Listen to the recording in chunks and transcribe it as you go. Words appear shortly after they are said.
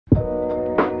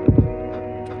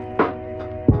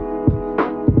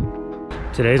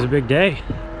Today's a big day.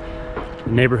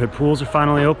 The neighborhood pools are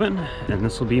finally open, and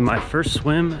this will be my first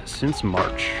swim since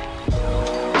March.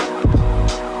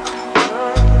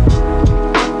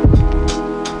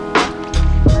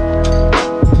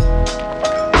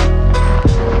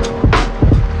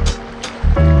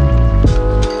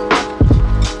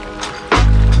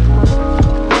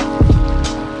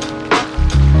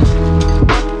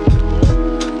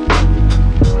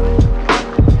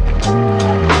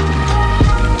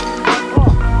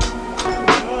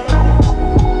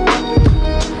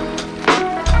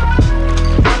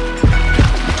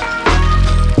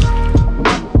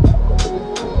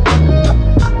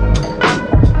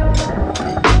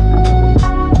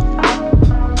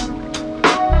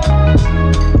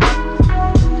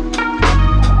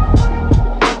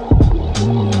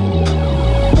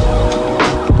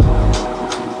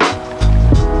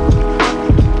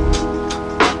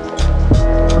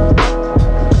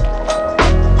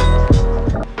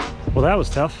 Well, that was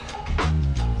tough.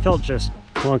 Felt just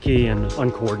clunky and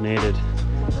uncoordinated.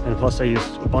 And plus I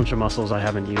used a bunch of muscles I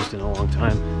haven't used in a long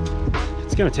time.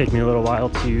 It's gonna take me a little while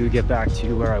to get back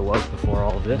to where I was before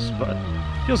all of this, but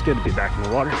it feels good to be back in the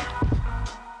water.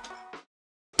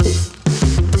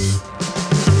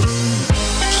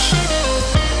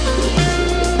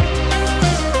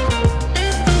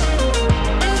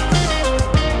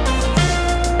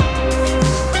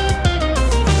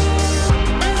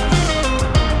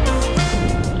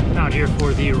 Here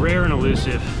for the rare and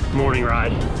elusive morning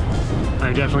ride.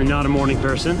 I'm definitely not a morning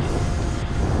person.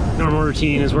 Normal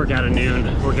routine is work out at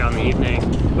noon, work out in the evening.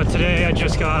 But today I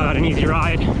just got an easy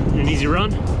ride and an easy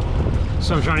run.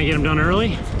 So I'm trying to get them done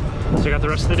early, so I got the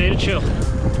rest of the day to chill.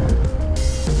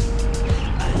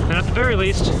 And at the very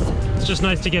least, it's just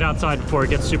nice to get outside before it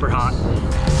gets super hot.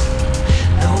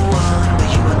 No one but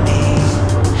you and me.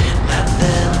 Not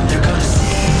them, they're gonna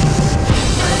see.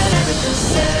 When everything's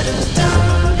said and done,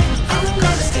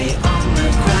 stay on the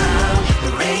ground.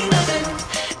 There ain't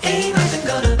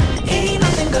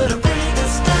nothing gonna bring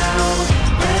us down.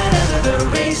 Whenever the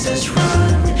race is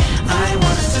run, I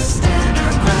want us to stand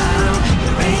our ground.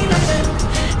 There ain't nothing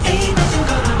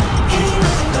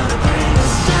gonna bring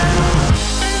us down.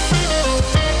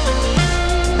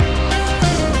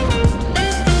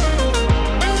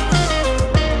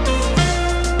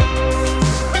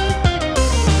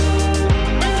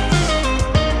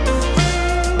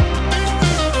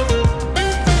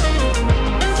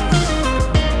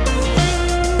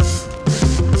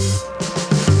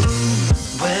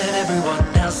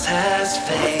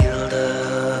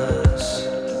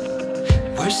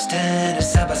 Standing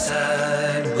side by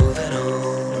side, moving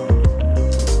on.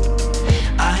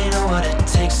 I know what it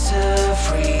takes to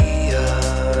free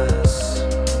us.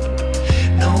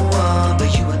 No one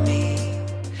but you and me.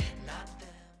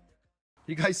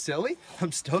 You guys silly?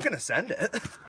 I'm still gonna send it.